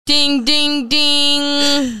Ding, ding,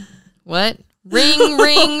 ding. What? Ring,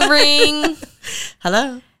 ring, ring.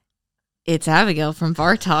 Hello. It's Abigail from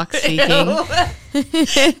Bar Talk speaking. Ew. What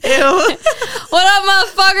up,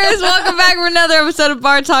 motherfuckers? Welcome back for another episode of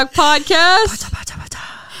Bar Talk Podcast.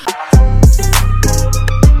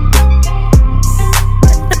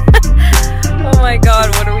 Oh my God,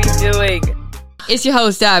 what are we doing? It's your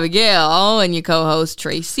host, Abigail, and your co-host,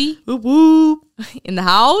 Tracy. Whoop, whoop. In the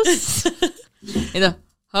house. In the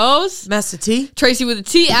house. Master T. Tracy with a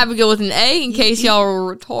T, Abigail with an A, in case y'all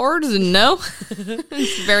were retards and know.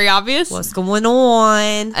 It's very obvious. What's going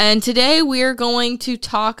on? And today we are going to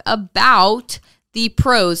talk about the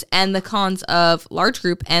pros and the cons of large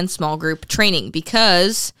group and small group training,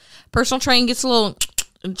 because personal training gets a little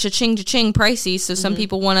cha-ching pricey. So some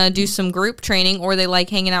people want to do some group training, or they like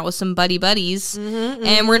hanging out with some buddies.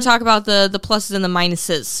 And we're going to talk about the pluses and the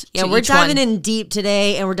minuses. Yeah, we're diving in deep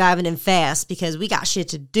today, and we're diving in fast because we got shit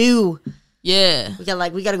to do. Yeah. We got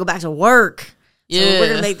to go back to work. Yeah. So we're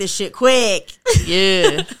going to make this shit quick.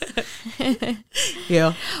 Yeah.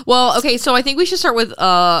 Yeah. Well, okay, so I think we should start with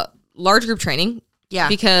large group training. Yeah.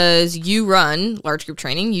 Because you run large group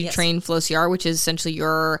training. You train FlowCR, which is essentially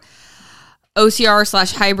your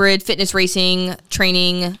OCR/hybrid fitness racing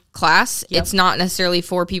training class. Yep. It's not necessarily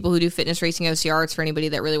for people who do fitness racing OCR. It's for anybody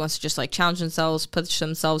that really wants to just like challenge themselves, push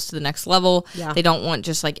themselves to the next level. Yeah. They don't want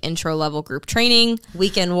just like intro level group training.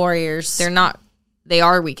 Weekend warriors. They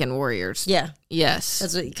are weekend warriors. Yeah. Yes.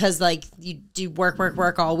 That's because like you do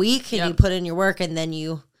work all week, and Yep. you put in your work, and then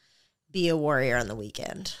you be a warrior on the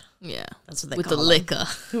weekend. Yeah. That's what they with call the them. liquor.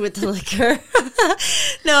 With the liquor.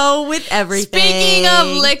 No, with everything. Speaking of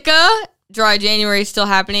liquor, Dry January is still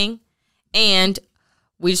happening, and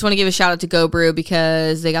we just want to give a shout out to Go Brew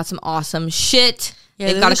because they got some awesome shit.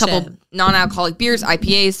 Yeah, They've got a couple non-alcoholic beers,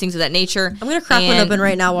 IPAs, things of that nature. I'm going to crack one open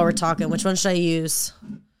right now while we're talking. Which one should I use?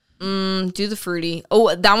 Do the fruity.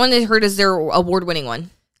 Oh, that one I heard is their award-winning one.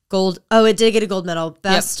 Gold. Oh, it did get a gold medal.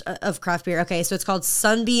 Best of craft beer. Okay, so it's called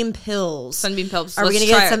Sunbeam Pills. Sunbeam Pills. Are we going to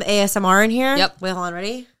get some ASMR in here? Yep. Wait, hold on.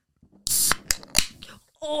 Ready?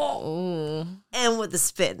 Oh. And with the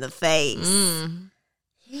spit in the face.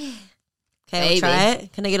 Okay, Baby. we'll try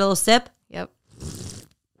it. Can I get a little sip? Yep.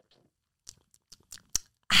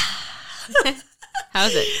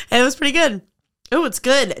 How's it? It was pretty good. Oh, it's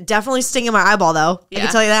good. Definitely stinging my eyeball, though. I Yeah.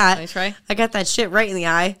 can tell you that. Can I try? I got that shit right in the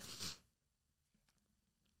eye.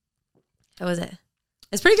 How was it?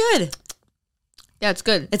 It's pretty good. Yeah, it's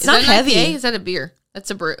good. It's Is not that an heavy. IPA? Is that a beer?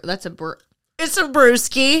 That's a brew. It's a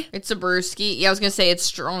brewski. It's a brewski. Yeah, I was gonna say it's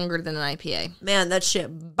stronger than an IPA. Man, that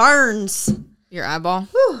shit burns. Your eyeball.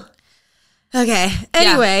 Whew. Okay.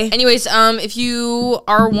 Anyway. Yeah. Anyways, if you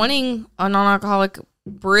are wanting a non-alcoholic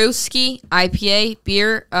brewski, IPA,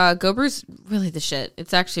 beer, Go Brew's really the shit.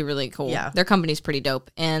 It's actually really cool. Yeah. Their company's pretty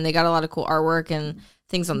dope, and they got a lot of cool artwork and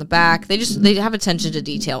things on the back. They have attention to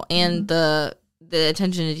detail, and the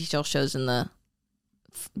attention to detail shows in the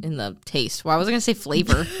taste. Why was I gonna say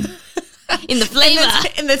flavor? In the flavor.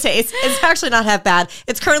 In the taste. It's actually not half bad.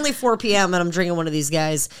 It's currently 4 p.m. and I'm drinking one of these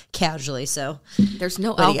guys casually, so. There's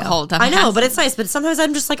no alcohol. I know, but it's nice. But sometimes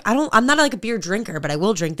I'm just like, I'm not like a beer drinker, but I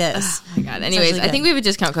will drink this. Oh my God. Anyways, I think we have a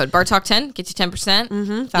discount code. BarTalk10 gets you 10%.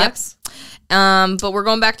 Mm-hmm. Facts. Yep. But we're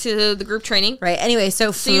going back to the group training. Right. Anyway, so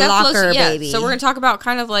you have Flocker, baby. So we're going to talk about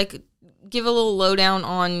kind of like give a little lowdown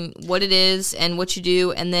on what it is and what you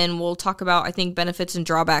do, and then we'll talk about, I think, benefits and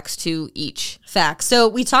drawbacks to each. Facts. So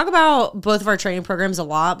we talk about both of our training programs a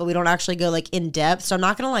lot, but we don't actually go like in depth. So I'm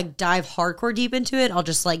not going to like dive hardcore deep into it. I'll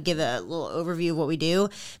just like give a little overview of what we do,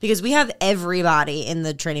 because we have everybody in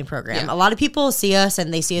the training program. Yeah. A lot of people see us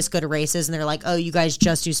and they see us go to races and they're like, oh, you guys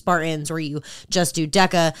just do Spartans or you just do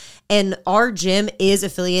DECA. And our gym is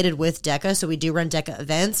affiliated with DECA, so we do run DECA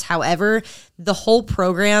events. However, the whole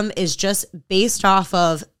program is just based off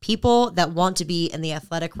of people that want to be in the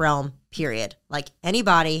athletic realm, period. Like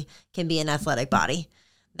anybody can be an athletic body,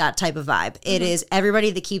 that type of vibe. It is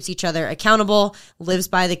everybody that keeps each other accountable, lives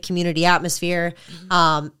by the community atmosphere,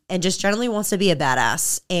 and just generally wants to be a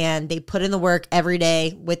badass. And they put in the work every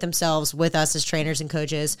day with themselves, with us as trainers and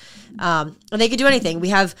coaches. And they could do anything. We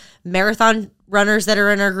have marathon runners that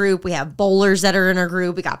are in our group. We have bowlers that are in our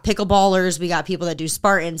group. We got pickleballers. We got people that do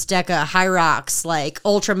Spartans, DECA, high rocks, like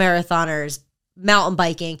ultra marathoners, mountain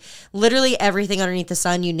biking, literally everything underneath the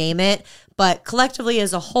sun, you name it. But collectively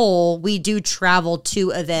as a whole, we do travel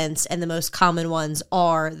to events, and the most common ones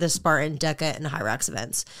are the Spartan, DECA, and high rocks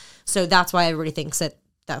events. So that's why everybody thinks that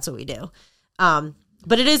that's what we do.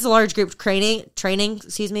 But it is a large group training.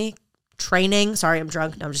 Sorry, I'm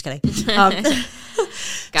drunk. No, I'm just kidding.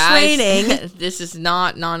 Guys, training. This is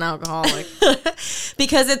not non-alcoholic.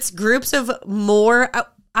 Because it's groups of more,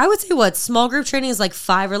 I would say small group training is like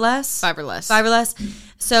 5 or less. 5 or less. 5 or less.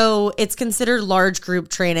 So it's considered large group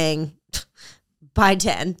training by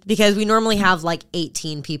 10 because we normally have like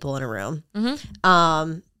 18 people in a room.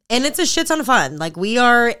 And it's a shit ton of fun. Like, we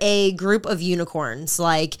are a group of unicorns.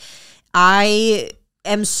 Like, I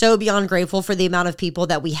am so beyond grateful for the amount of people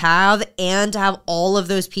that we have, and to have all of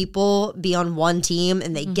those people be on one team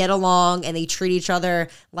and they get along and they treat each other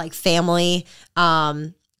like family.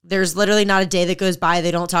 There's literally not a day that goes by they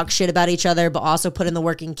don't talk shit about each other, but also put in the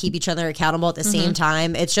work and keep each other accountable at the same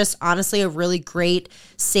time. It's just honestly a really great,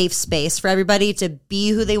 safe space for everybody to be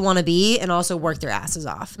who they want to be and also work their asses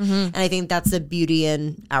off. And I think that's the beauty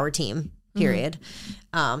in our team, period.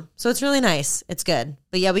 So it's really nice. It's good.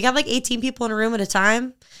 But yeah, we got like 18 people in a room at a time.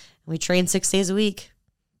 And we train 6 days a week.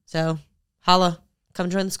 So holla, come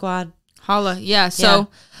join the squad. Holla. Yeah. So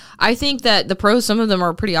I think that the pros, some of them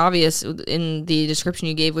are pretty obvious in the description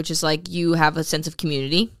you gave, which is like you have a sense of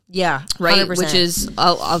community. Yeah. Right. 100%. Which is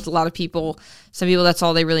a lot of people, some people, that's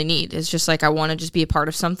all they really need. It's just like, I want to just be a part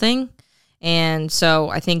of something. And so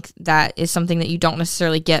I think that is something that you don't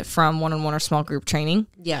necessarily get from one-on-one or small group training.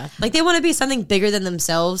 Yeah. Like, they want to be something bigger than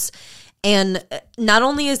themselves. And not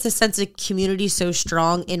only is the sense of community so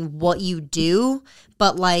strong in what you do,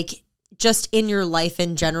 but like just in your life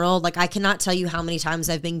in general. Like, I cannot tell you how many times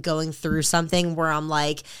I've been going through something where I'm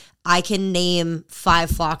like, I can name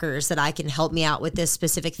 5 flockers that I can help me out with this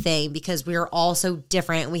specific thing, because we are all so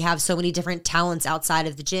different. We have so many different talents outside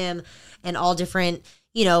of the gym and all different,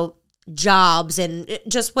 jobs and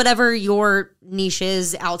just whatever your niche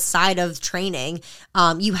is outside of training.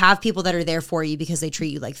 You have people that are there for you because they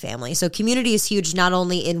treat you like family. So community is huge, not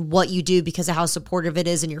only in what you do because of how supportive it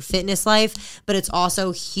is in your fitness life, but it's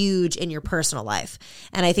also huge in your personal life.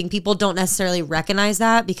 And I think people don't necessarily recognize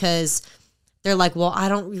that because they're like, well, I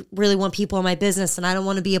don't really want people in my business and I don't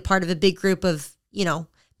want to be a part of a big group of,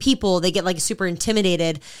 people. They get like super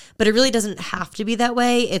intimidated, but it really doesn't have to be that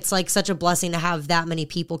way. It's like such a blessing to have that many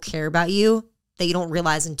people care about you that you don't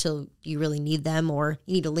realize until you really need them or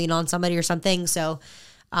you need to lean on somebody or something. So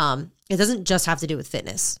it doesn't just have to do with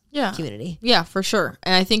fitness. Community. Yeah, for sure.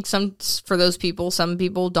 And I think for those people, some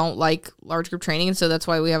people don't like large group training, and so that's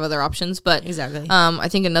why we have other options. But exactly. I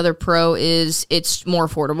think another pro is it's more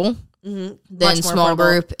affordable. Than small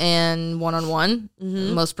group and one-on-one,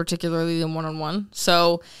 most particularly than one-on-one.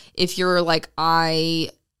 So if you're like, I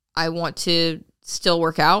want to still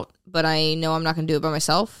work out, but I know I'm not going to do it by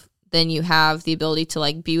myself, then you have the ability to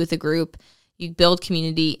like be with a group, you build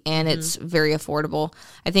community, and it's very affordable.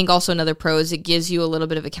 I think also another pro is it gives you a little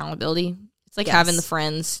bit of accountability. It's like having the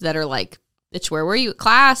friends that are like, bitch, where were you at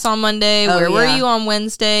class on Monday? Where were you on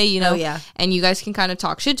Wednesday? And you guys can kind of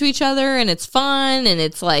talk shit to each other, and it's fun, and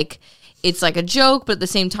it's like a joke, but at the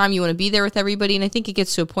same time, you want to be there with everybody. And I think it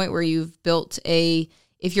gets to a point where you've built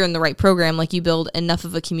if you're in the right program, like you build enough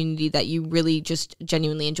of a community that you really just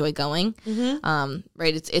genuinely enjoy going.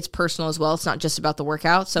 Right. It's personal as well. It's not just about the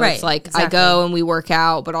workout. So it's like, exactly. I go and we work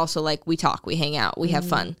out, but also like we talk, we hang out, we have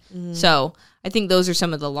fun. So I think those are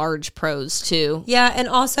some of the large pros too. Yeah. And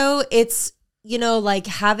also it's, like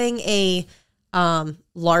having a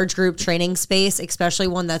large group training space, especially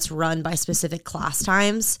one that's run by specific class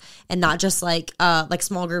times and not just like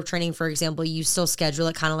small group training, for example, you still schedule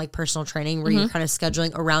it kind of like personal training where you're kind of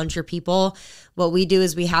scheduling around your people. What we do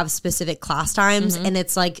is we have specific class times and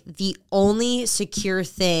it's like the only secure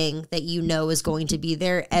thing that is going to be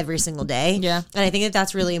there every single day. Yeah. And I think that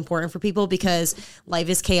that's really important for people because life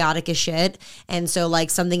is chaotic as shit. And so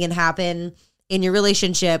like something can happen in your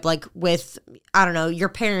relationship, like with, I don't know, your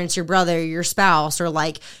parents, your brother, your spouse, or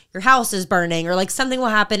like your house is burning, or like something will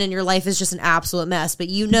happen and your life is just an absolute mess. But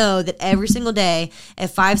you know that every single day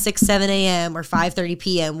at 5, 6, 7 a.m. or 5:30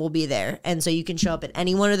 p.m. we'll be there. And so you can show up at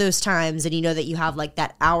any one of those times and you know that you have like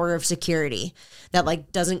that hour of security that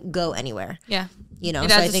like doesn't go anywhere. Yeah. It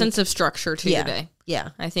adds a sense of structure to your day.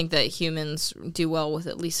 Yeah. I think that humans do well with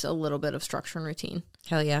at least a little bit of structure and routine.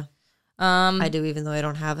 Hell yeah. I do, even though I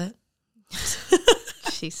don't have it.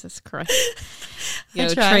 Jesus Christ.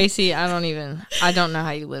 Tracy, I don't know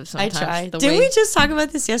how you live sometimes. I try. Didn't we just talk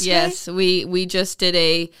about this yesterday? Yes, we just did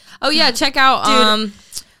check out Dude,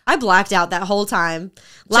 I blacked out that whole time.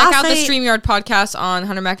 Check out the StreamYard podcast on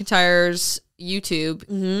Hunter McIntyre's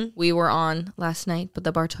YouTube. We were on last night, but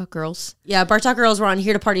the Bar Talk Girls. Yeah, Bar Talk Girls were on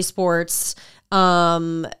Here to Party Sports.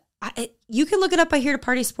 You can look it up by Here to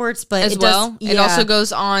Party Sports, but it also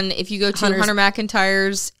goes on if you go to Hunter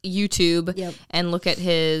McIntyre's YouTube and look at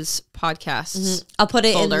his podcast. I'll put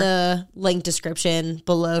it folder in the link description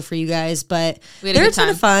below for you guys, but they're a ton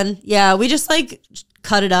of fun. Yeah, we just like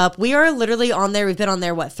cut it up. We are literally on there. We've been on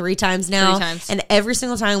there, 3 times now? 3 times. And every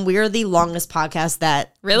single time, we are the longest podcast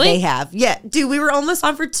that Really? they have. Yeah. Dude, we were almost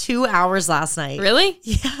on for 2 hours last night. Really?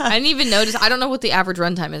 Yeah. I didn't even notice. I don't know what the average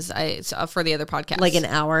runtime is for the other podcast. Like an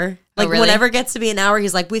hour. Like really? whenever it gets to be an hour,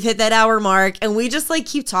 he's like, we've hit that hour mark. And we just like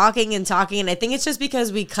keep talking and talking. And I think it's just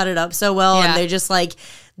because we cut it up so well. Yeah. And they're just like,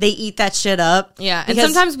 they eat that shit up. Yeah, and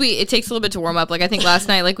Because- sometimes it takes a little bit to warm up. Like I think last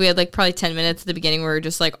night, like we had like probably 10 minutes at the beginning where we were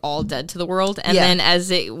just like all dead to the world, and Yeah. then as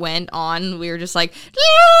it went on, we were just like,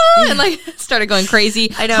 "Ah!" and like started going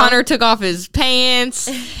crazy. I know. Hunter took off his pants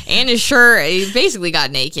and his shirt. He basically got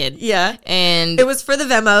naked. Yeah. And It was for the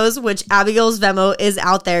Vemos, which Abigail's Venmo is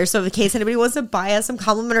out there. So in case anybody wants to buy us some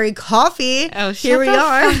complimentary coffee, Oh, here shut we the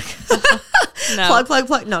are. no,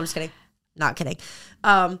 Plug. No, I'm just kidding. Not kidding.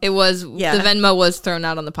 it was Yeah. the Venmo was thrown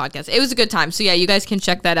out on the podcast. It was a good time. So yeah, you guys can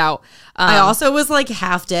check that out. I also was like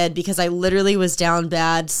half dead because I literally was down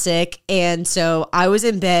bad, sick. And so I was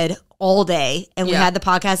in bed all day and we Yeah. had the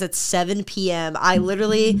podcast at 7 p.m. I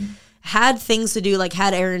literally had things to do, like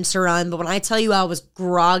had errands to run. But when I tell you I was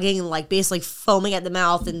grogging and like basically foaming at the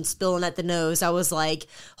mouth and spilling at the nose, I was like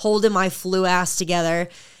holding my flu ass together.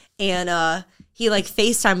 And he like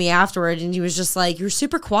FaceTimed me afterward and he was just like, you're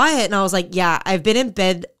super quiet. And I was like, yeah, I've been in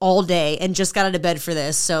bed all day and just got out of bed for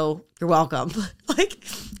this. So you're welcome. Like,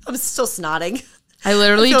 I'm still snotting. I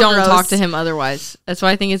literally I feel don't gross. talk to him otherwise. That's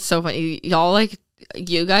why I think it's so funny. Y'all like,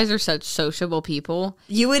 you guys are such sociable people.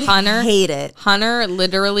 You would Hunter? hate it. Hunter,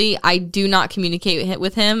 literally, I do not communicate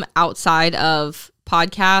with him outside of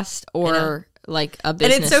podcast or like a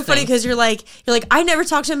business. And it's so funny thing. because you're like, I never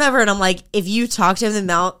talked to him ever. And I'm like, if you talk to him the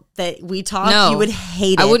amount that we talk, No. you would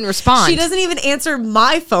hate it. I wouldn't respond. She doesn't even answer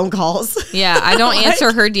my phone calls. Yeah, I don't Like-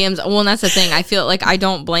 answer her DMs. Well, and that's the thing. I feel like I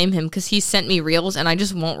don't blame him because he sent me reels and I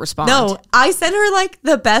just won't respond. No, I send her like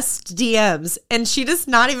the best DMs and she does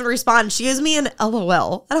not even respond. She gives me an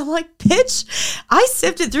LOL. And I'm like, bitch, I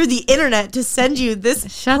sifted through the internet to send you this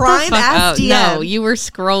Shut the prime fuck ass up. DM. No, you were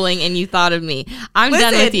scrolling and you thought of me. I'm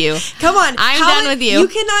done Listen, with you. Come on. I'm How done with you. You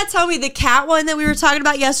cannot tell me the cat one that we were talking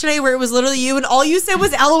about yesterday where it was literally you and all you said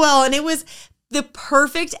was LOL and it was the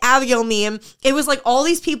perfect Abigail meme. It was like all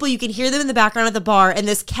these people, you can hear them in the background at the bar and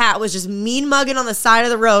this cat was just mean mugging on the side of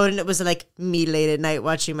the road and it was like me late at night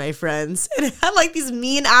watching my friends and it had like these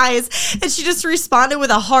mean eyes and she just responded with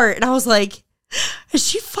a heart and I was like, is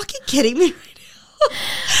she fucking kidding me right now?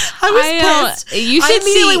 I was pissed. You I should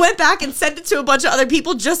immediately see- went back and sent it to a bunch of other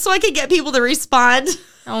people just so I could get people to respond.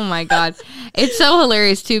 Oh my God. It's so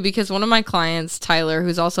hilarious too because one of my clients, Tyler,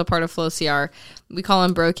 who's also part of FlowCR, we call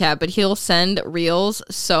him BroCat, but he'll send reels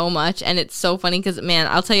so much and it's so funny because, man,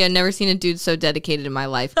 I'll tell you, I've never seen a dude so dedicated in my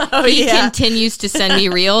life. He yeah. continues to send me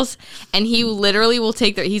reels and he literally will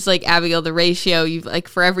take he's like, Abigail, the ratio, you like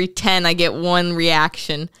for every 10, I get 1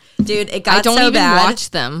 reaction. Dude, it got I don't so even bad.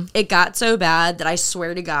 watch them. It got so bad that I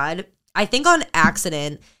swear to God, I think on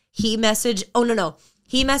accident, he messaged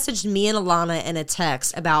me and Alana in a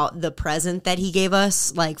text about the present that he gave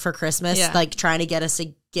us, like for Christmas, Yeah. like trying to get us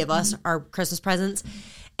to give us our Christmas presents.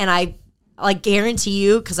 And I like guarantee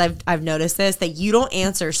you, because I've noticed this, that you don't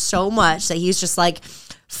answer so much that he's just like,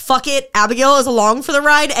 fuck it, Abigail is along for the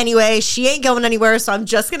ride anyway. She ain't going anywhere, so I'm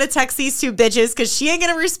just gonna text these 2 bitches because she ain't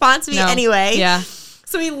gonna respond to me No. anyway. Yeah.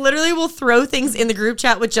 So he literally will throw things in the group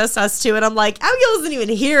chat with just us 2. And I'm like, Abigail isn't even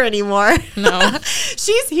here anymore. No.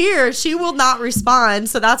 She's here. She will not respond.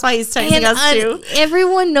 So that's why he's texting us too.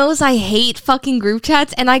 Everyone knows I hate fucking group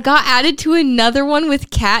chats, and I got added to another one with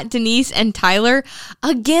Kat, Denise, and Tyler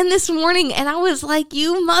again this morning, and I was like,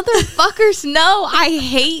 "You motherfuckers know I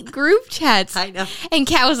hate group chats." I know. And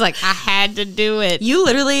Kat was like, "I had to do it." You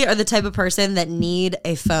literally are the type of person that need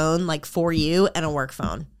a phone like for you and a work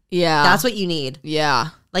phone. Yeah, That's what you need. Yeah.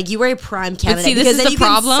 Like you were a prime candidate see, this because is then the you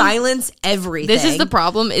problem. can silence everything. This is the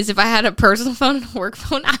problem. Is if I had a personal phone and a work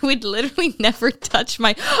phone, I would literally never touch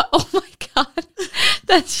my. Oh my God,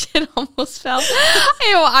 that shit almost fell.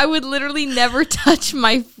 I would literally never touch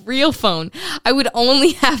my real phone. I would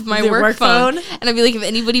only have my The work phone, phone? and I'd be like, if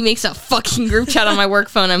anybody makes a fucking group chat on my work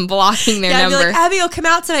phone, I'm blocking their Yeah, I'd be number. like, Abigail, come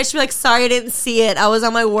out tonight. She'd be like, sorry, I didn't see it. I was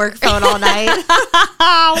on my work phone all night.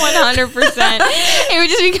 100%. It would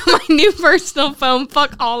just become my new personal phone.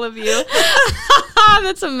 Fuck all of you.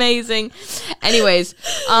 That's amazing. Anyways,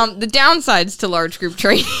 the downsides to large group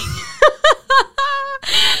training.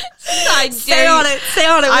 Stay on it. Stay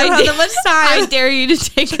on it. We don't have that much I time. dare you to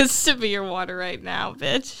take a sip of your water right now,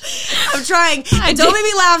 bitch. I'm trying. And don't make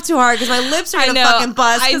me laugh too hard because my lips are I gonna know. fucking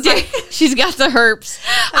bust. I 'cause dare. She's got the herpes.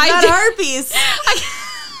 I got dare- herpes.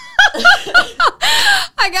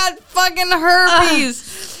 I got fucking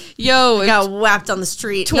herpes. Yo, I got whapped on the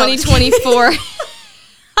street. 2024.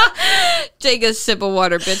 Take a sip of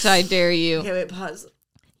water, bitch. I dare you. Okay, wait, pause.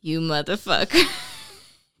 You motherfucker.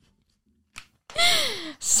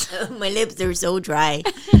 My lips are so dry.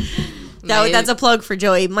 That's a plug for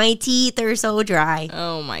Joey. My teeth are so dry.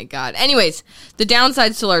 Oh my God. Anyways, the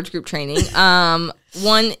downsides to large group training.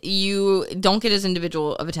 One, you don't get as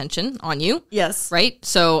individual of attention on you. Yes. Right?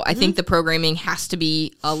 So I think the programming has to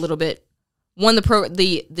be a little bit. One,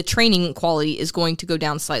 the training quality is going to go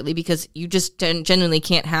down slightly because you just genuinely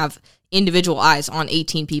can't have individual eyes on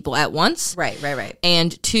 18 people at once. Right.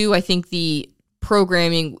 And two, I think the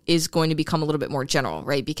programming is going to become a little bit more general,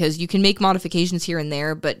 right? Because you can make modifications here and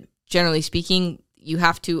there, but generally speaking, you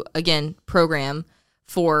have to, again, program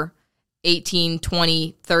for 18,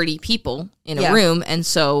 20, 30 people in a room. And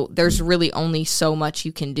so there's really only so much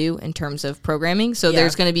you can do in terms of programming. So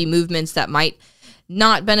there's going to be movements that might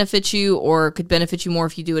not benefit you or could benefit you more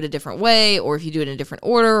if you do it a different way or if you do it in a different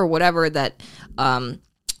order or whatever that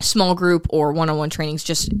small group or one-on-one trainings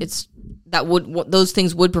those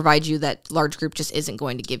things would provide you that large group just isn't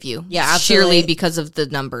going to give you. Yeah, absolutely. Sheerly because of the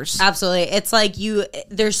numbers. Absolutely. It's like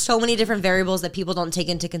there's so many different variables that people don't take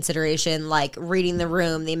into consideration, like reading the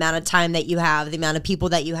room, the amount of time that you have, the amount of people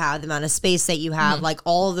that you have, the amount of space that you have, like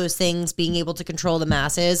all of those things, being able to control the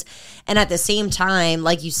masses. And at the same time,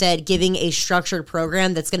 like you said, giving a structured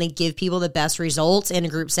program that's going to give people the best results in a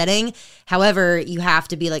group setting. However, you have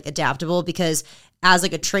to be like adaptable because as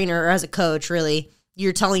like a trainer or as a coach, really,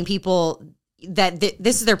 you're telling people that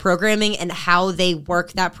this is their programming and how they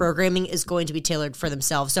work that programming is going to be tailored for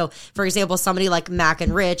themselves. So, for example, somebody like Mac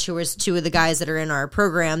and Rich, who is two of the guys that are in our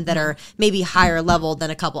program that are maybe higher level than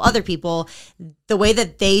a couple other people, the way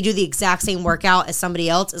that they do the exact same workout as somebody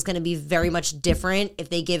else is going to be very much different if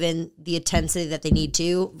they give in the intensity that they need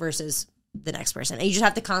to versus the next person. And you just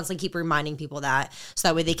have to constantly keep reminding people that so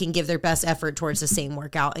that way they can give their best effort towards the same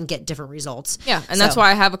workout and get different results. Yeah, and that's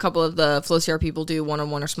why I have a couple of the FlowCR people do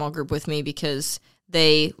one-on-one or small group with me because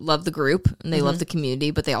they love the group and they love the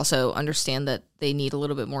community, but they also understand that they need a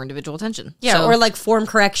little bit more individual attention. Yeah, or like form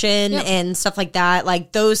correction and stuff like that.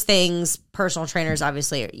 Like those things, personal trainers,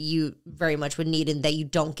 obviously, you very much would need and that you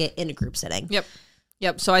don't get in a group setting. Yep.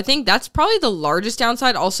 So I think that's probably the largest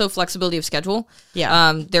downside. Also, flexibility of schedule.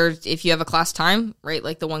 Yeah. If you have a class time, right?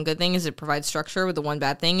 Like the one good thing is it provides structure. But the one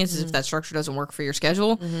bad thing is if that structure doesn't work for your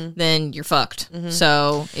schedule, then you're fucked.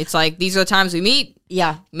 So it's like these are the times we meet.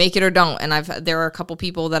 Yeah. Make it or don't. And there are a couple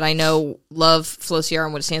people that I know love FlowCR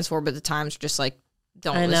and what it stands for, but the times are just like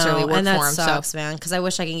don't necessarily work and that for them. Sucks, man. Because I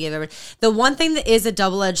wish I can give everybody. The one thing that is a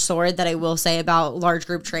double-edged sword that I will say about large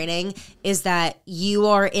group training is that you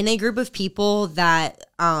are in a group of people that,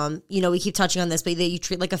 we keep touching on this, but that you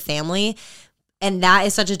treat like a family. And that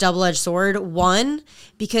is such a double-edged sword. One,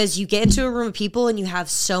 because you get into a room of people and you have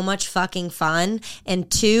so much fucking fun. And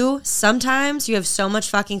two, sometimes you have so much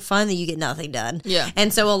fucking fun that you get nothing done. Yeah.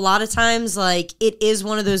 And so a lot of times, like, it is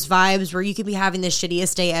one of those vibes where you could be having the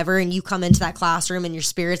shittiest day ever and you come into that classroom and your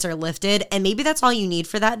spirits are lifted. And maybe that's all you need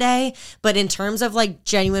for that day. But in terms of, like,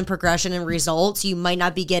 genuine progression and results, you might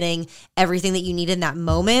not be getting everything that you need in that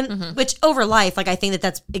moment. Which, over life, like, I think that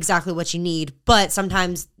that's exactly what you need. But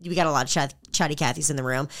sometimes we got a lot of chatty Cathy's in the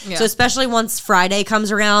room. Yeah. So especially once Friday comes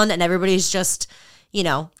around and everybody's just,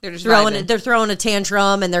 they're throwing a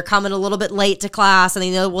tantrum and they're coming a little bit late to class and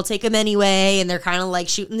they know we'll take them anyway and they're kind of like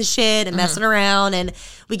shooting the shit and messing around and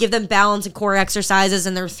we give them balance and core exercises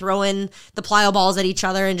and they're throwing the plyo balls at each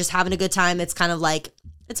other and just having a good time. It's kind of like,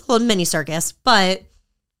 it's a little mini circus, but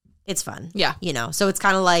it's fun. Yeah. So it's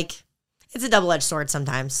kind of like, it's a double-edged sword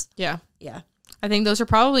sometimes. Yeah. Yeah. I think that's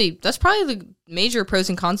probably the major pros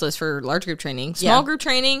and cons list for large group training. Small group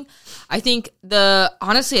training, I think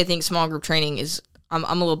small group training is, I'm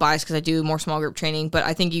a little biased because I do more small group training, but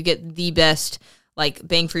I think you get the best like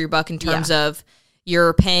bang for your buck in terms of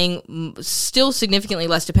you're paying still significantly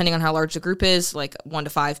less depending on how large the group is, like 2 to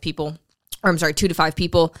 5 people.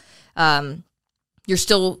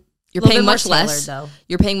 You're paying much less.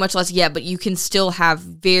 You're paying much less, but you can still have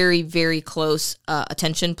very, very close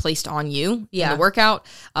attention placed on you in the workout.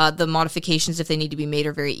 The modifications, if they need to be made,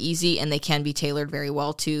 are very easy, and they can be tailored very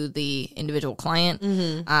well to the individual client.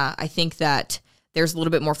 I think that there's a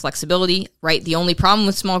little bit more flexibility, right? The only problem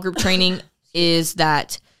with small group training is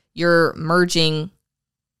that you're merging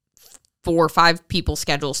 4 or 5 people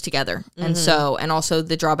schedules together. And also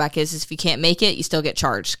the drawback is if you can't make it, you still get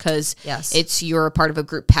charged because you're a part of a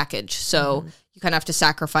group package. So you kind of have to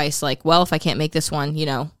sacrifice like, well, if I can't make this one,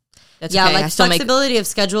 that's okay. Like flexibility of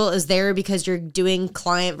schedule is there because you're doing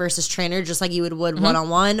client versus trainer just like you would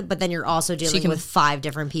one-on-one, but then you're also dealing with 5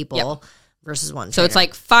 different people versus one trainer. So it's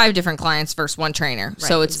like 5 different clients versus one trainer. Right,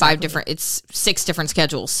 so it's 5 different, it's 6 different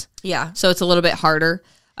schedules. Yeah. So it's a little bit harder.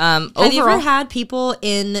 Have you ever had people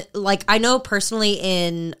in, like, I know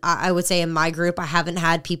personally I would say in my group, I haven't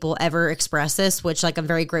had people ever express this, which, like, I'm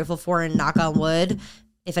very grateful for, and knock on wood.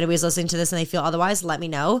 If anybody's listening to this and they feel otherwise, let me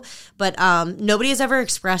know. But nobody has ever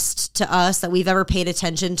expressed to us that we've ever paid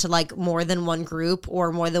attention to, like, more than one group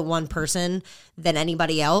or more than one person than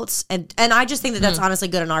anybody else. And I just think that that's honestly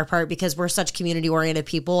good on our part, because we're such community-oriented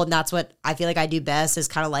people, and that's what I feel like I do best, is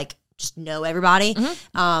kind of, like, just know everybody.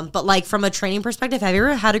 But, like, from a training perspective, have you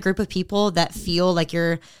ever had a group of people that feel like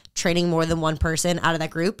you're training more than one person out of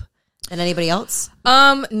that group than anybody else?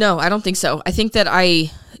 No, I don't think so. I think that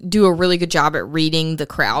I do a really good job at reading the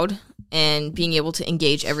crowd and being able to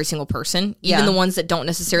engage every single person, even the ones that don't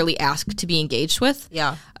necessarily ask to be engaged with.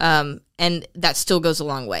 Yeah. And that still goes a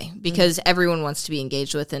long way, because everyone wants to be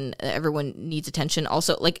engaged with, and everyone needs attention.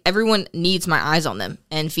 Also, like, everyone needs my eyes on them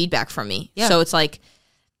and feedback from me. Yeah. So it's like,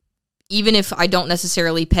 even if I don't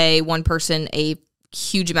necessarily pay one person a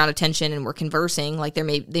huge amount of attention and we're conversing, like, they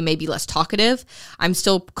may be less talkative, I'm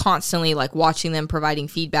still constantly, like, watching them, providing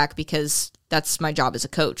feedback, because that's my job as a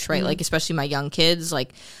coach, right? Like, especially my young kids,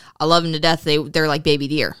 like, I love them to death. They're like baby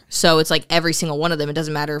deer. So it's like every single one of them. It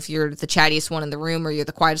doesn't matter if you're the chattiest one in the room or you're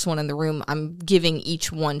the quietest one in the room. I'm giving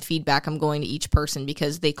each one feedback. I'm going to each person,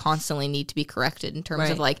 because they constantly need to be corrected in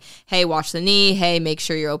terms of, like, hey, watch the knee. Hey, make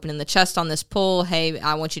sure you're opening the chest on this pull. Hey,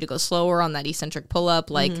 I want you to go slower on that eccentric pull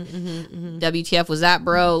up. Like, WTF was that,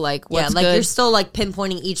 bro? Like, what's like, good? you're still, like,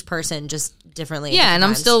 pinpointing each person just differently. Yeah, and times.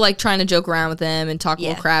 I'm still, like, trying to joke around with them and talk a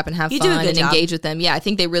little crap and have fun and engage with them. Yeah, I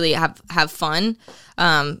think they really have fun.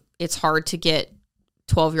 It's hard to get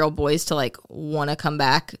 12-year-old boys to, like, want to come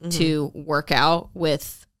back to work out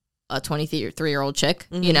with a 23-year-old chick,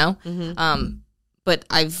 you know? But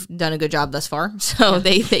I've done a good job thus far. So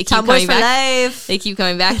they keep coming back. Life. They keep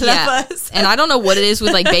coming back. Yeah. And I don't know what it is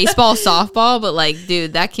with, like, baseball, softball, but, like,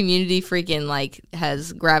 dude, that community freaking, like,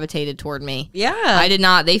 has gravitated toward me. Yeah.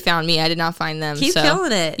 They found me. I did not find them. Keep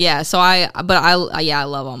killing it. Yeah. So I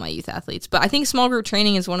love all my youth athletes. But I think small group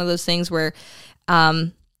training is one of those things where,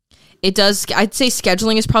 I'd say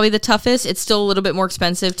scheduling is probably the toughest. It's still a little bit more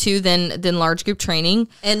expensive too than large group training.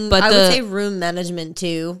 But I would say room management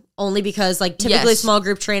too, only because, like, typically small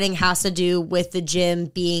group training has to do with the gym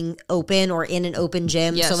being open or in an open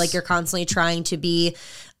gym. Yes. So, like, you're constantly trying to be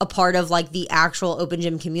a part of, like, the actual open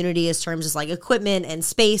gym community as terms of, like, equipment and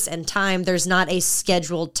space and time. There's not a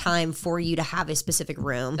scheduled time for you to have a specific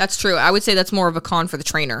room. That's true. I would say that's more of a con for the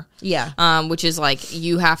trainer. Yeah. Which is, like,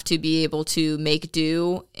 you have to be able to make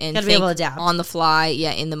do and be able to adapt on the fly,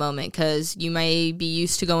 in the moment, because you may be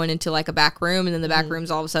used to going into, like, a back room, and then the back room's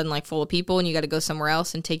all of a sudden, like, full of people, and you got to go somewhere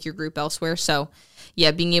else and take your group elsewhere. So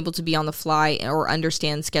yeah, being able to be on the fly or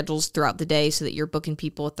understand schedules throughout the day so that you're booking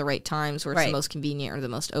people at the right times where it's the most convenient or the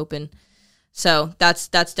most open. So that's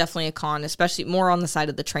definitely a con, especially more on the side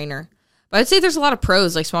of the trainer. But I'd say there's a lot of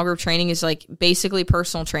pros. Like, small group training is, like, basically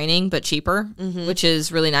personal training, but cheaper, which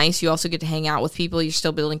is really nice. You also get to hang out with people. You're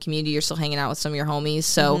still building community. You're still hanging out with some of your homies.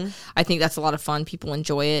 So I think that's a lot of fun. People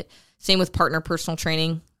enjoy it. Same with partner personal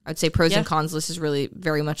training. I'd say pros and cons list is really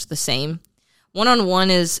very much the same. One-on-one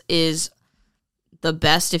is the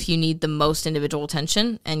best if you need the most individual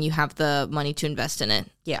attention and you have the money to invest in it.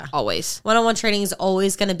 Yeah. Always. One-on-one training is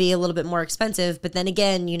always going to be a little bit more expensive, but then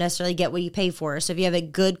again, you necessarily get what you pay for. So if you have a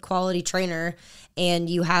good quality trainer and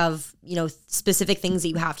you have, specific things that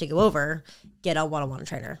you have to go over, get a one-on-one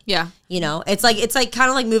trainer. Yeah. It's like kind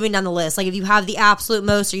of like moving down the list. Like, if you have the absolute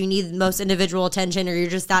most, or you need the most individual attention, or you're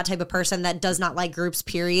just that type of person that does not like groups,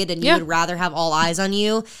 period, and you would rather have all eyes on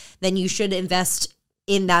you, then you should invest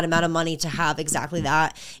in that amount of money to have exactly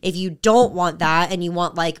that. If you don't want that and you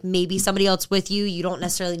want, like, maybe somebody else with you, you don't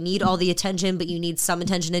necessarily need all the attention, but you need some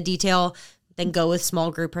attention to detail, then go with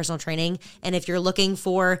small group personal training. And if you're looking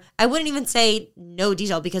for, I wouldn't even say no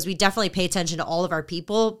detail, because we definitely pay attention to all of our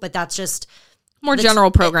people, but that's just more general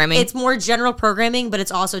programming. It's more general programming, but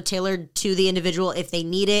it's also tailored to the individual if they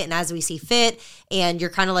need it and as we see fit, and you're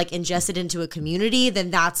kind of, like, ingested into a community, then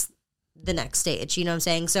that's the next stage. You know what I'm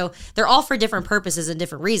saying? So they're all for different purposes and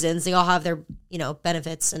different reasons. They all have their,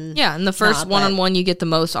 benefits. And and the first one-on-one, you get the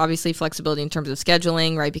most, obviously, flexibility in terms of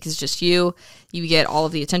scheduling, right? Because it's just you get all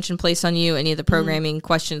of the attention placed on you. Any of the programming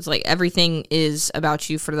questions, like, everything is about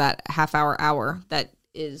you for that hour that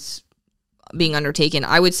is being undertaken.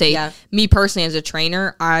 I would say, me personally as a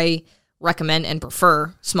trainer, I recommend and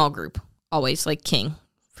prefer small group, always, like, king.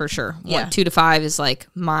 For sure. 2 to 5 is, like,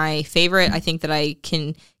 my favorite. I think that I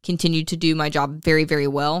can continue to do my job very, very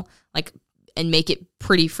well, like, and make it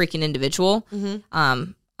pretty freaking individual. I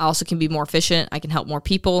also can be more efficient. I can help more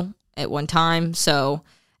people at one time. So,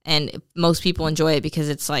 And most people enjoy it because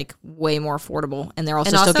it's like way more affordable, and they're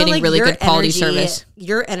also And still getting like, really your good quality energy- service.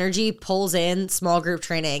 Your energy pulls in small group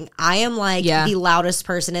training. I am like Yeah. the loudest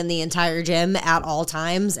person in the entire gym at all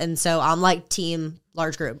times. And so I'm like team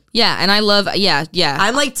large group. Yeah, and I love yeah.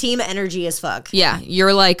 I'm like team energy as fuck. Yeah,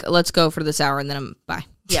 you're like, let's go for this hour, and then I'm bye.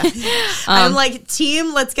 Yeah. I'm like,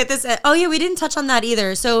 team, let's get this. Oh, yeah, we didn't touch on that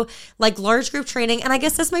either. So, like, large group training, and I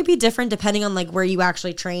guess this might be different depending on, like, where you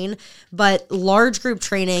actually train. But large group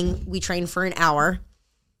training, we train for an hour.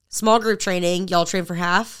 Small group training, y'all train for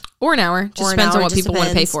half. Or an hour. Just Or an depends on hour, what just people want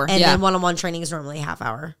to pay depends. for. And yeah. then one-on-one training is normally a half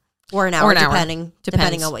hour. Or an hour, depending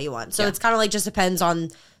Depends. on what you want. So, it's kind of like just depends on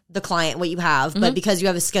the client, what you have. But because you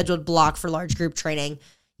have a scheduled block for large group training,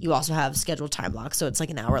 you also have scheduled time blocks. So, it's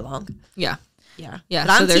like an hour long. Yeah. Yeah. Yeah,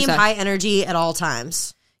 But so I'm there's team that. high energy at all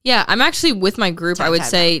times. Yeah, I'm actually with my group. I would time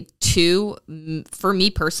say for me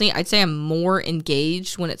personally, I'd say I'm more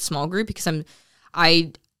engaged when it's small group because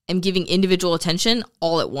I am giving individual attention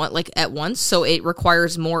all at once. So it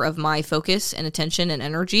requires more of my focus and attention and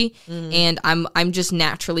energy. And I'm just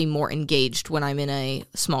naturally more engaged when I'm in a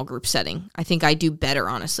small group setting. I think I do better,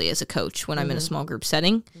 honestly, as a coach when I'm in a small group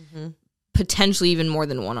setting, potentially even more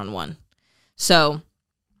than one-on-one. So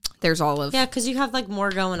there's all of... Yeah, because you have like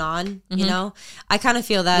more going on, you know? I kind of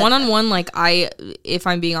feel that. One-on-one, like if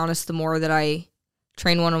I'm being honest, the more that I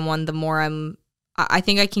train one-on-one, the more I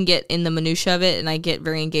think I can get in the minutia of it, and I get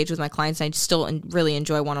very engaged with my clients. I still really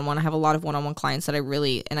enjoy one-on-one. I have a lot of one-on-one clients that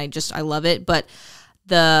I love it. But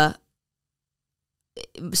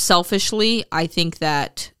selfishly, I think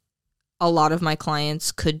that a lot of my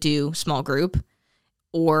clients could do small group,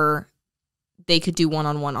 or they could do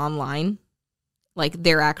one-on-one online. Like,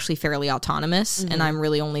 they're actually fairly autonomous, and I'm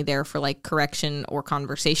really only there for, like, correction or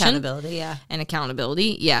conversation. Accountability, yeah. And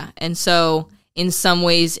accountability, yeah. And so, in some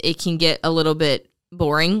ways, it can get a little bit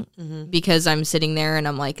boring because I'm sitting there and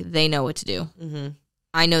I'm like, they know what to do.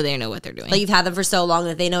 I know they know what they're doing. Like, you've had them for so long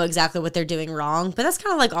that they know exactly what they're doing wrong. But that's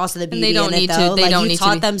kind of like also the beauty they don't in need it, to- though. they Like, don't you need to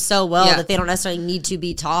taught be- them so well Yeah. that they don't necessarily need to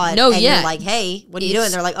be taught. No, and yeah. you're like, hey, what are you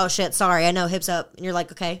doing? They're like, oh, shit, sorry, I know, hips up. And you're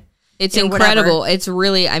like, okay. It's you know, incredible. whatever. It's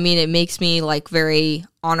really, I mean, it makes me like very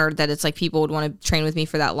honored that it's like people would want to train with me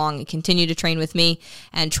for that long and continue to train with me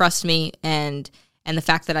and trust me, and the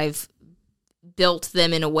fact that I've built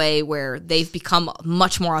them in a way where they've become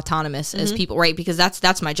much more autonomous as people, right? Because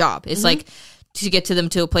that's my job. It's like to get to them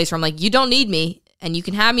to a place where I'm like, you don't need me, and you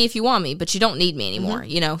can have me if you want me, but you don't need me anymore,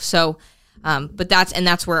 you know? So, but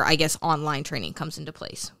that's where I guess online training comes into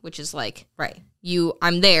place, which is like, Right.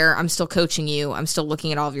 I'm there, I'm still coaching you, I'm still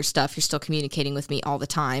looking at all of your stuff, you're still communicating with me all the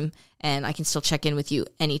time, and I can still check in with you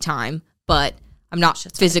anytime, but I'm not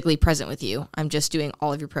physically present with you. I'm just doing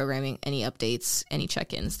all of your programming, any updates, any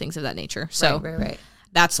check-ins, things of that nature. So Right.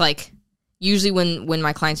 that's like, usually when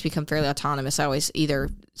my clients become fairly autonomous, I always either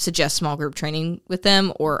suggest small group training with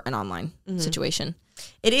them or an online situation.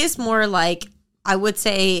 It is more like, I would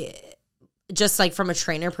say, just like from a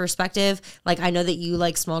trainer perspective, like I know that you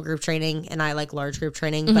like small group training and I like large group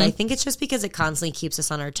training, but I think it's just because it constantly keeps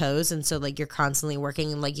us on our toes. And so like you're constantly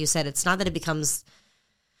working. And like you said, it's not that it becomes,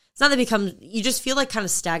 you just feel like kind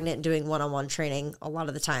of stagnant doing one-on-one training a lot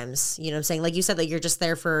of the times. You know what I'm saying? Like you said, like you're just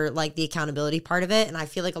there for like the accountability part of it. And I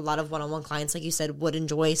feel like a lot of one-on-one clients, like you said, would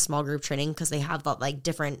enjoy small group training because they have that like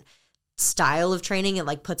different style of training. It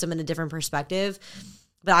like puts them in a different perspective.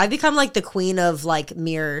 But I've become like the queen of like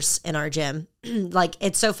mirrors in our gym. Like,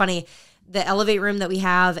 it's so funny. The elevate room that we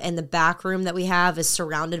have and the back room that we have is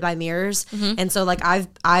surrounded by mirrors. And so like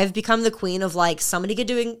I've become the queen of like somebody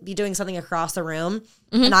could be doing something across the room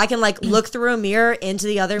and I can like look through a mirror into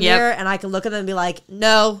the other mirror and I can look at them and be like,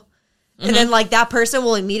 no. And then like that person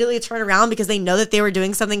will immediately turn around because they know that they were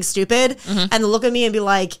doing something stupid and they'll look at me and be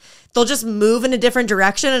like, they'll just move in a different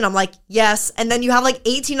direction. And I'm like, yes. And then you have like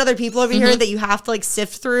 18 other people over here that you have to like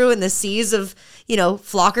sift through in the seas of, you know,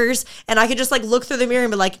 flockers. And I could just like look through the mirror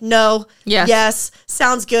and be like, no, yes,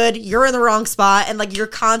 sounds good. You're in the wrong spot. And like, you're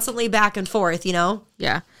constantly back and forth, you know?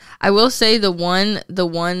 Yeah. I will say the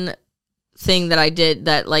one thing that I did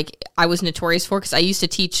that like I was notorious for, because I used to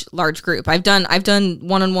teach large group. I've done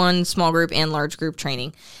one-on-one, small group, and large group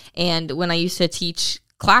training. And when I used to teach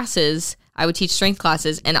classes, I would teach strength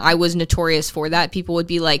classes, and I was notorious for that. People would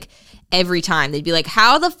be like, every time they'd be like,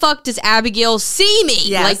 how the fuck does Abigail see me?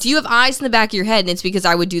 Yes. Like, do you have eyes in the back of your head? And it's because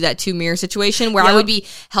I would do that two mirror situation where I would be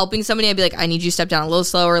helping somebody. I'd be like, I need you to step down a little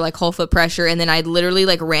slower, like whole foot pressure. And then I'd literally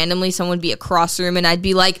like randomly, someone would be across the room and I'd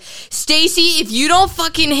be like, Stacy, if you don't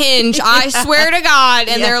fucking hinge, I swear to God.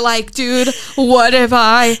 And they're like, dude, what have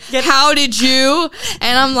how did you?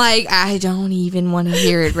 And I'm like, I don't even want to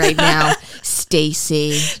hear it right now.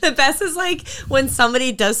 Stacy. The best is like when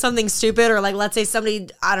somebody does something stupid, or like let's say somebody,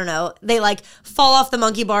 I don't know, they like fall off the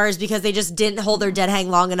monkey bars because they just didn't hold their dead hang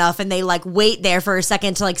long enough, and they like wait there for a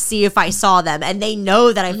second to like see if I saw them, and they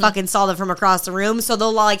know that I fucking saw them from across the room, so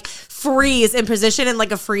they'll like freeze in position in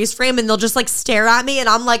like a freeze frame, and they'll just like stare at me, and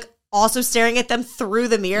I'm like also staring at them through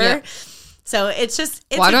the mirror. Yep. So it's just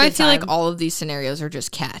it's Why do a I good feel time. like all of these scenarios are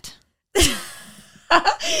just Kat?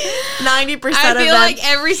 90% of I feel them. like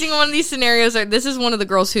every single one of these scenarios are. This is one of the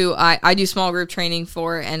girls who I do small group training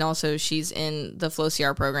for, and also she's in the Flow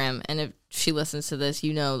CR program. And if she listens to this,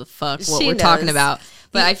 you know the fuck what She we're talking knows. about.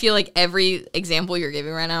 But I feel like every example you're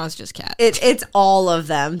giving right now is just Kat. It's all of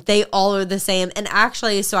them. They all are the same. And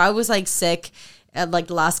actually, so I was like sick at like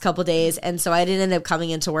the last couple days, and so I didn't end up coming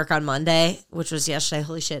into work on Monday, which was yesterday.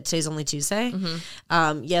 Holy shit, today's only Tuesday.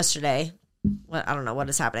 Yesterday, I don't know what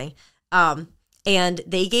is happening. And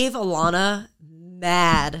they gave Alana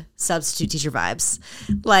mad substitute teacher vibes.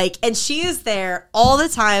 Like, and she is there all the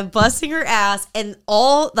time, busting her ass, and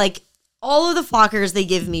all of the flockers, they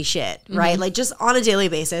give me shit, right? Like, just on a daily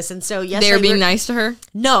basis. And so yesterday, They're being nice to her.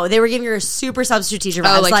 no, they were giving her a super substitute teacher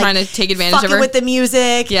vibes. Oh, like trying to take advantage of fucking her? with the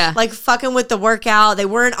music. Yeah. Like fucking with the workout. They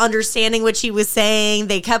weren't understanding what she was saying.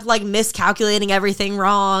 They kept like miscalculating everything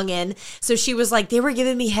wrong. And so she was like, they were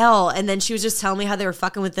giving me hell. And then she was just telling me how they were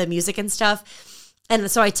fucking with the music and stuff. And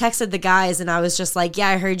so I texted the guys and I was just like, yeah,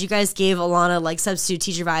 I heard you guys gave Alana like substitute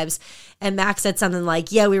teacher vibes. And Max said something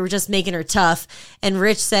like, yeah, we were just making her tough. And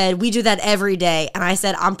Rich said, we do that every day. And I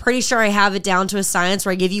said, I'm pretty sure I have it down to a science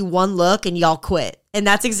where I give you one look and y'all quit. And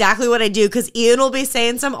that's exactly what I do, because Ian will be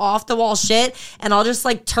saying some off the wall shit and I'll just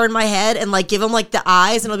like turn my head and like give him like the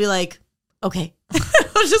eyes and I'll be like, okay.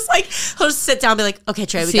 I'll just sit down and be like, okay,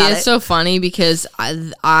 Trey, we got it's it. so funny because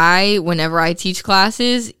I whenever I teach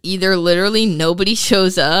classes, either literally nobody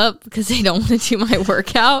shows up because they don't want to do my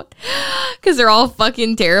workout because they're all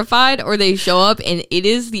fucking terrified, or they show up and it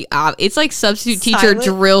is it's like substitute teacher Silent.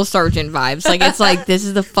 drill sergeant vibes. Like, it's like, this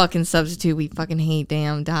is the fucking substitute we fucking hate.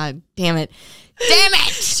 Damn it.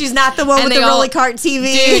 She's not the one And with they the all- rolly cart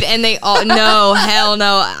TV. Dude, and they all, no, hell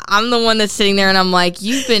no. I'm the one that's sitting there and I'm like,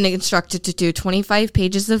 you've been instructed to do 25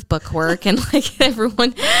 pages of book work. And like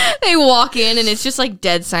everyone, they walk in and it's just like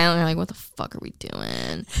dead silent. They're like, what the fuck are we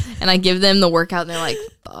doing? And I give them the workout and they're like,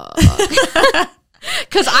 fuck.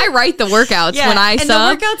 Because I write the workouts when I and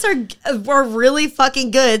sub. the workouts are really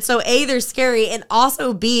fucking good. So A, they're scary, and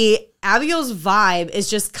also B, Abigail's vibe is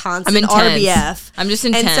just constant I'm intense. RBF. I'm just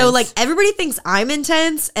And intense. so like everybody thinks I'm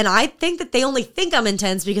intense, and I think that they only think I'm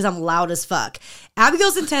intense because I'm loud as fuck.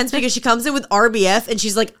 Abigail's intense because she comes in with RBF and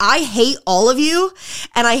she's like, I hate all of you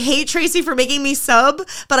and I hate Tracy for making me sub,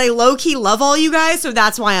 but I low-key love all you guys, so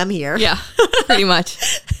that's why I'm here. Yeah, pretty much.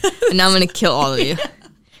 And now I'm going to kill all of you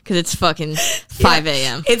because it's fucking 5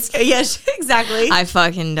 a.m. Yes, exactly. I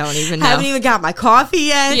fucking don't even know. haven't even got my coffee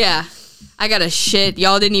yet. Yeah. I got to shit.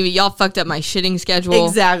 Y'all fucked up my shitting schedule.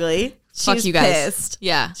 Exactly. Fuck She's you guys. pissed.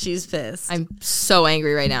 Yeah. She's pissed. I'm so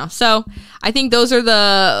angry right now. So I think those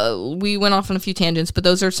are we went off on a few tangents, but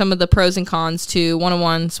those are some of the pros and cons to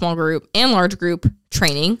one-on-one, small group, and large group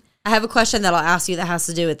training. I have a question that I'll ask you that has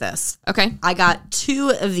to do with this. Okay. I got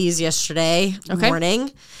 2 of these yesterday morning.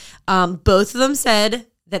 Both of them said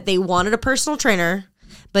that they wanted a personal trainer,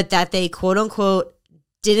 but that they quote unquote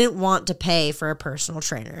didn't want to pay for a personal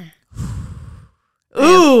trainer.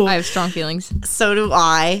 Ooh, I have strong feelings. so do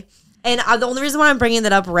I. And the only reason why I'm bringing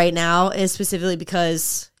that up right now is specifically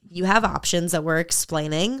because you have options that we're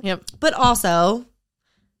explaining. Yep. But also,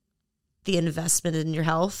 the investment in your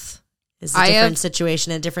health is a I different have-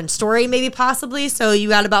 situation, a different story, maybe possibly. So you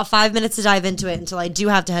got about 5 minutes to dive into it until I do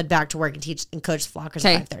have to head back to work and teach and coach flockers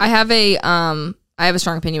Okay. at 5:30. I have a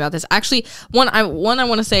strong opinion about this. Actually, I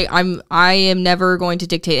want to say I am never going to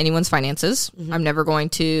dictate anyone's finances. Mm-hmm. I'm never going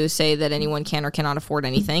to say that anyone can or cannot afford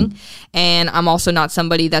anything. And I'm also not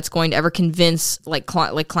somebody that's going to ever convince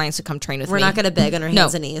clients to come train with We're me. not going to beg on our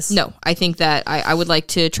hands and knees. No, I think that I would like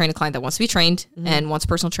to train a client that wants to be trained Mm-hmm. and wants a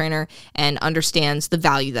personal trainer and understands the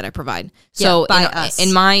value that I provide. So by us.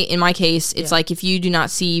 in my case, it's like, if you do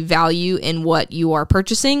not see value in what you are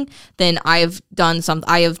purchasing, then I have done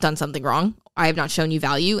something wrong. I have not shown you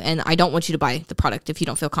value, and I don't want you to buy the product if you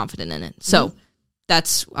don't feel confident in it. So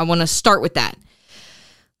I want to start with that.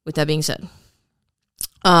 With that being said,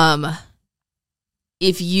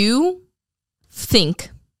 if you think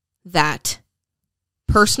that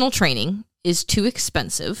personal training is too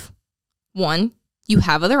expensive, 1, you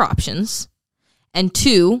have other options, and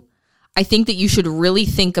 2, I think that you should really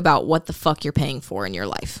think about what the fuck you're paying for in your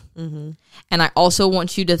life. Mm-hmm. And I also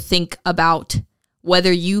want you to think about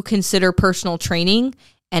whether you consider personal training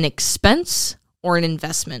an expense or an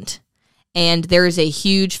investment. And there is a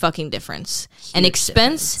huge fucking difference. An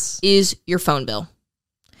expense is your phone bill.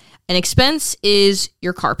 An expense is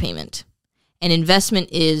your car payment. An investment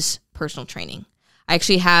is personal training. I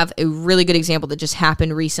actually have a really good example that just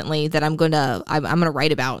happened recently that I'm gonna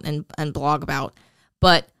write about and blog about.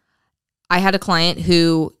 But I had a client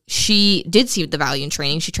who she did see the value in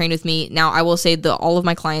training. She trained with me. Now I will say all of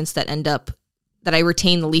my clients that I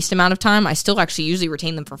retain the least amount of time, I still actually usually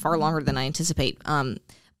retain them for far longer than I anticipate.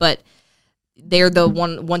 But they're the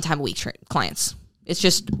one time a week clients. It's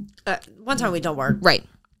just one time a week don't work. Right.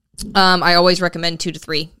 I always recommend 2 to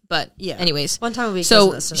 3, but yeah. Anyways, one time a week.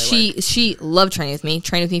 So she loved training with me,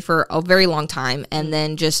 trained with me for a very long time, and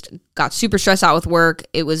then just got super stressed out with work.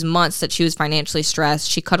 It was months that she was financially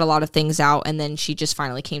stressed. She cut a lot of things out, and then she just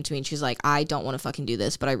finally came to me and she's like, I don't want to fucking do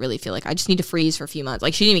this, but I really feel like I just need to freeze for a few months.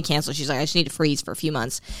 Like, she didn't even cancel. She's like, I just need to freeze for a few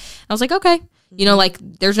months. I was like, okay, like,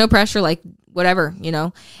 there's no pressure, like, whatever,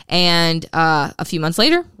 and a few months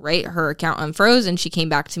later, right, her account unfroze, and she came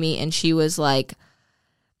back to me and she was like,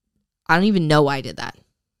 I don't even know why I did that.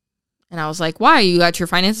 And I was like, why? You got your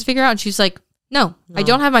finances figured out? And she's like, no. I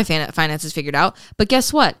don't have my finances figured out. But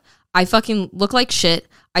guess what? I fucking look like shit.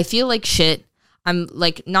 I feel like shit. I'm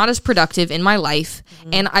like not as productive in my life.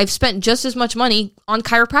 And I've spent just as much money on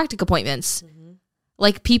chiropractic appointments.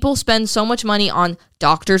 Like, people spend so much money on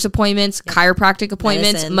doctor's appointments, chiropractic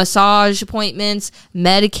appointments, massage appointments,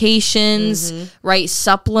 medications, right?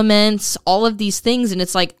 Supplements, all of these things. And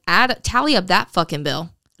it's like, tally up that fucking bill.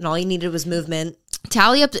 And all you needed was movement.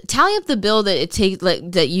 Tally up the bill that it takes,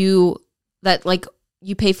 like, that you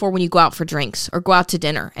pay for when you go out for drinks or go out to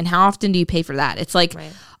dinner. And how often do you pay for that? It's like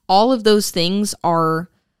all of those things are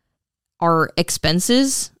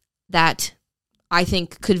expenses that I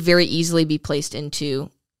think could very easily be placed into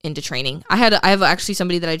training. I have actually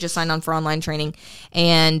somebody that I just signed on for online training,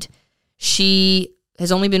 and she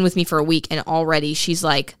has only been with me for a week, and already she's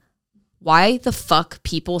like, why the fuck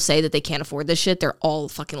people say that they can't afford this shit? They're all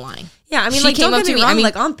fucking lying. Yeah, I mean, like, don't get me wrong.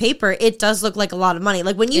 Like, on paper, it does look like a lot of money.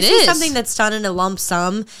 Like, when you see something that's done in a lump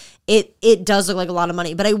sum, it does look like a lot of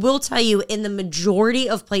money. But I will tell you, in the majority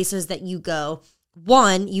of places that you go,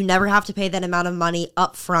 one, you never have to pay that amount of money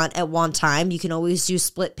up front at one time. You can always do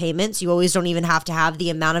split payments. You always don't even have to have the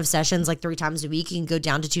amount of sessions like 3 times a week. You can go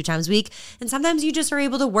down to 2 times a week. And sometimes you just are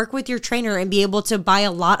able to work with your trainer and be able to buy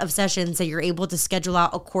a lot of sessions that you're able to schedule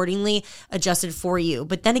out accordingly, adjusted for you.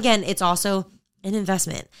 But then again, it's also an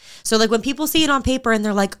investment. So, like, when people see it on paper and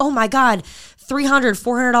they're like, oh my God, $300,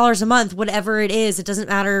 $400 a month, whatever it is, it doesn't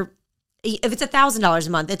matter. If it's $1,000 a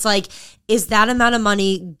month, it's like, is that amount of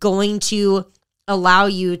money going to allow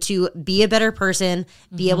you to be a better person,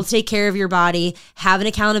 be able to take care of your body, have an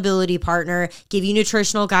accountability partner, give you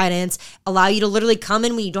nutritional guidance, allow you to literally come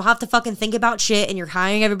in when you don't have to fucking think about shit and you're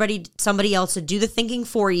hiring somebody else to do the thinking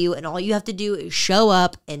for you, and all you have to do is show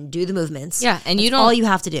up and do the movements. Yeah, and That's all you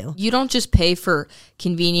have to do. You don't just pay for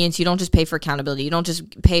convenience, you don't just pay for accountability, you don't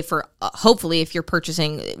just pay for hopefully, if you're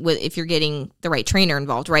if you're getting the right trainer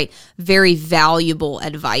involved, right? Very valuable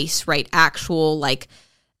advice, right? Actual, like,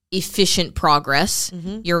 efficient progress.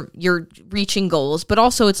 You're reaching goals, but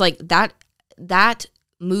also it's like that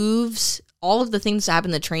moves all of the things that happen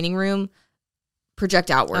in the training room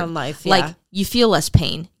project outward on life. Like, you feel less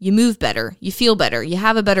pain, you move better, you feel better, you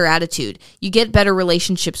have a better attitude, you get better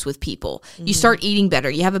relationships with people, you start eating better,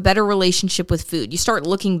 you have a better relationship with food, you start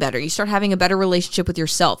looking better, you start having a better relationship with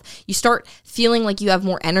yourself, you start feeling like you have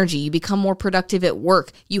more energy, you become more productive at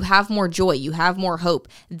work, you have more joy, you have more hope.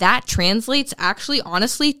 That translates actually,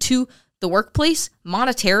 honestly, to the workplace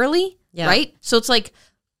monetarily, right? So it's like,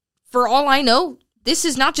 for all I know, this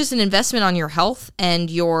is not just an investment on your health and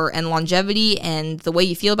longevity and the way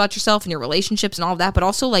you feel about yourself and your relationships and all of that, but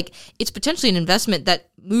also, like, it's potentially an investment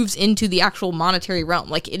that moves into the actual monetary realm.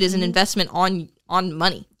 Like, it is an investment on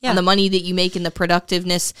money, on the money that you make and the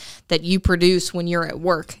productiveness that you produce when you're at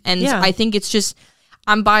work. And I think it's just,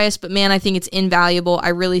 I'm biased, but man, I think it's invaluable. I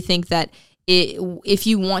really think that if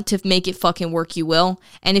you want to make it fucking work, you will.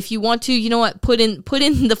 And if you want to, you know what, put in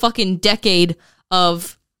the fucking decade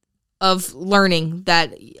of learning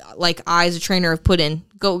that, like, I as a trainer have put in.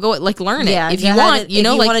 Go like, learn it. If you want, if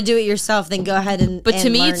you want to do it yourself, then go ahead and But to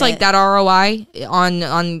me, it's like that ROI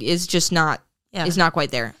on is just not is not quite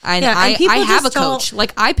there. And I have a coach.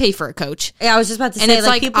 Like, I pay for a coach. Yeah, I was just about to say, and it's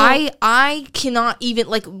like I cannot even,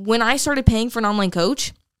 like, when I started paying for an online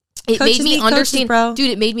coach, it made me understand, dude,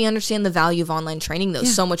 it made me understand the value of online training though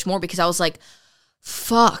so much more, because I was like,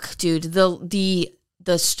 fuck, dude, the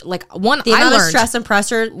amount of stress and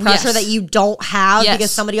pressure that you don't have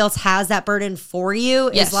because somebody else has that burden for you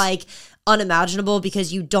is like unimaginable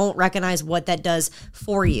because you don't recognize what that does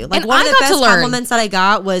for you. Like And one I of the got to best learn. compliments that I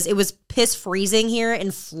got was it was piss freezing here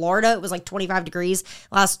in Florida. It was like 25 degrees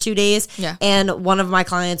last 2 days. Yeah. And one of my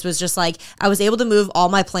clients was just like, I was able to move all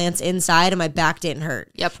my plants inside and my back didn't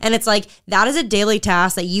hurt. Yep. And it's like, that is a daily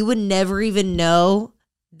task that you would never even know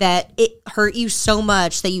that it hurt you so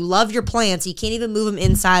much that you love your plants. You can't even move them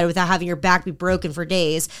inside without having your back be broken for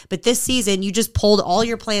days. But this season, you just pulled all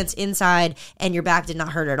your plants inside and your back did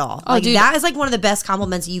not hurt at all. Oh, like dude. that is like one of the best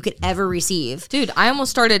compliments you could ever receive. Dude, I almost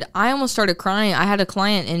started crying. I had a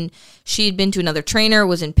client and she had been to another trainer,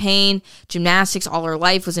 was in pain, gymnastics all her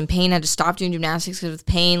life, was in pain, had to stop doing gymnastics because of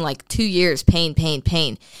pain, like 2 years, pain.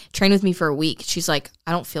 Trained with me for a week. She's like,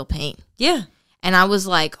 I don't feel pain. Yeah. And I was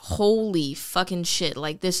like, holy fucking shit.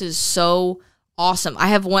 Like, this is so awesome. I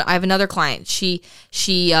have another client. She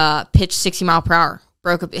pitched 60 mile per hour,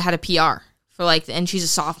 had a PR for like, and she's a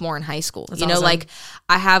sophomore in high school. That's you know, awesome. like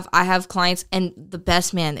I have clients, and the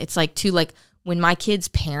best, man, it's like too, like when my kids'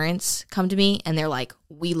 parents come to me and they're like,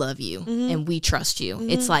 we love you and we trust you.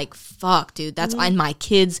 It's like, fuck, dude, that's, and my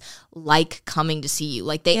kids like coming to see you.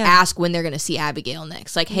 Like they ask when they're going to see Abigail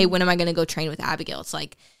next. Like, hey, when am I going to go train with Abigail? It's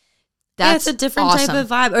like, that's it's a different awesome. type of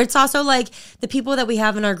vibe. Or it's also like the people that we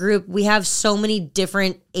have in our group, we have so many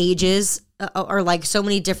different ages or like so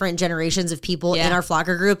many different generations of people in our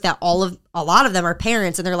flocker group that a lot of them are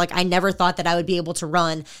parents and they're like, I never thought that I would be able to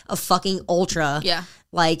run a fucking ultra. Yeah.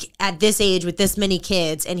 Like at this age with this many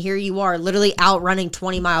kids, and here you are literally out running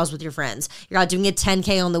 20 miles with your friends. You're out doing a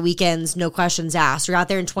 10K on the weekends, no questions asked. You're out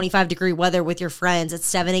there in 25-degree weather with your friends at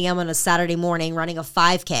 7 a.m. on a Saturday morning running a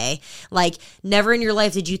 5K. Like never in your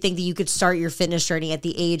life did you think that you could start your fitness journey at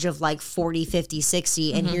the age of like 40, 50,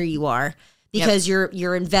 60, and here you are. Because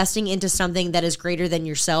you're investing into something that is greater than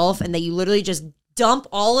yourself, and that you literally just dump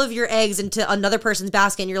all of your eggs into another person's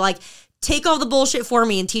basket, and you're like, take all the bullshit for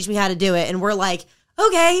me and teach me how to do it. And we're like,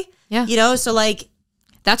 okay. Yeah. You know, so like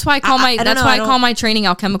that's why I call I call my training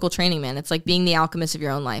alchemical training, man. It's like being the alchemist of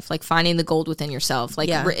your own life, like finding the gold within yourself, like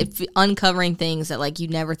uncovering things that like you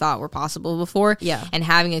never thought were possible before. Yeah. And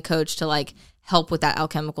having a coach to like help with that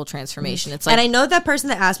alchemical transformation. It's like, and I know that person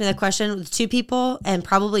that asked me that question, 2 people and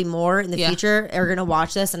probably more in the future are going to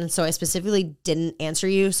watch this. And so I specifically didn't answer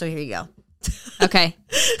you. So here you go. okay.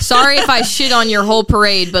 Sorry if I shit on your whole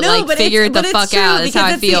parade, but figure it the fuck out. That's how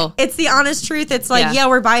I feel. It's the honest truth. It's like,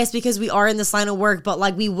 we're biased because we are in this line of work, but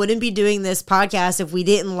like we wouldn't be doing this podcast if we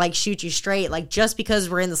didn't like shoot you straight. Like just because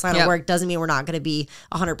we're in this line of work doesn't mean we're not going to be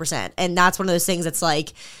 100%. And that's one of those things that's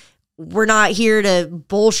like, we're not here to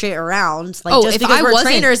bullshit around. Like just because we're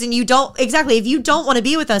trainers and you don't if you don't want to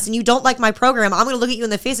be with us and you don't like my program, I'm going to look at you in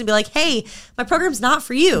the face and be like, hey, my program's not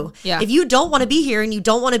for you. Yeah. If you don't want to be here and you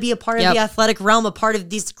don't want to be a part of the athletic realm, a part of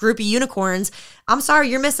this group of unicorns, I'm sorry,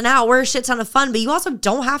 you're missing out. We're a shit ton of fun, but you also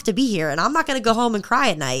don't have to be here. And I'm not going to go home and cry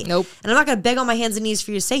at night. Nope. And I'm not going to beg on my hands and knees for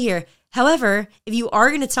you to stay here. However, if you are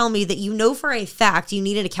going to tell me that you know for a fact you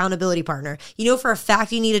need an accountability partner, you know for a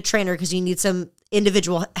fact you need a trainer because you need some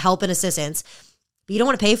individual help and assistance, but you don't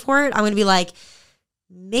want to pay for it, I'm going to be like,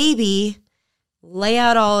 maybe lay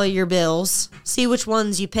out all of your bills, see which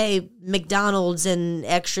ones you pay McDonald's and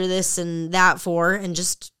extra this and that for, and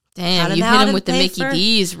just damn, you hit him with the Mickey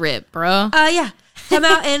D's rip, bro. Yeah. Come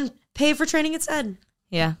out and pay for training instead.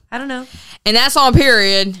 Yeah. I don't know. And that's on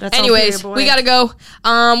period. Anyways, boy. we got to go.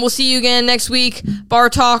 We'll see you again next week. Bar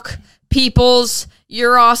Talk, peoples,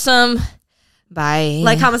 you're awesome. Bye.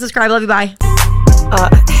 Like, comment, subscribe. Love you. Bye.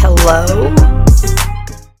 Hello?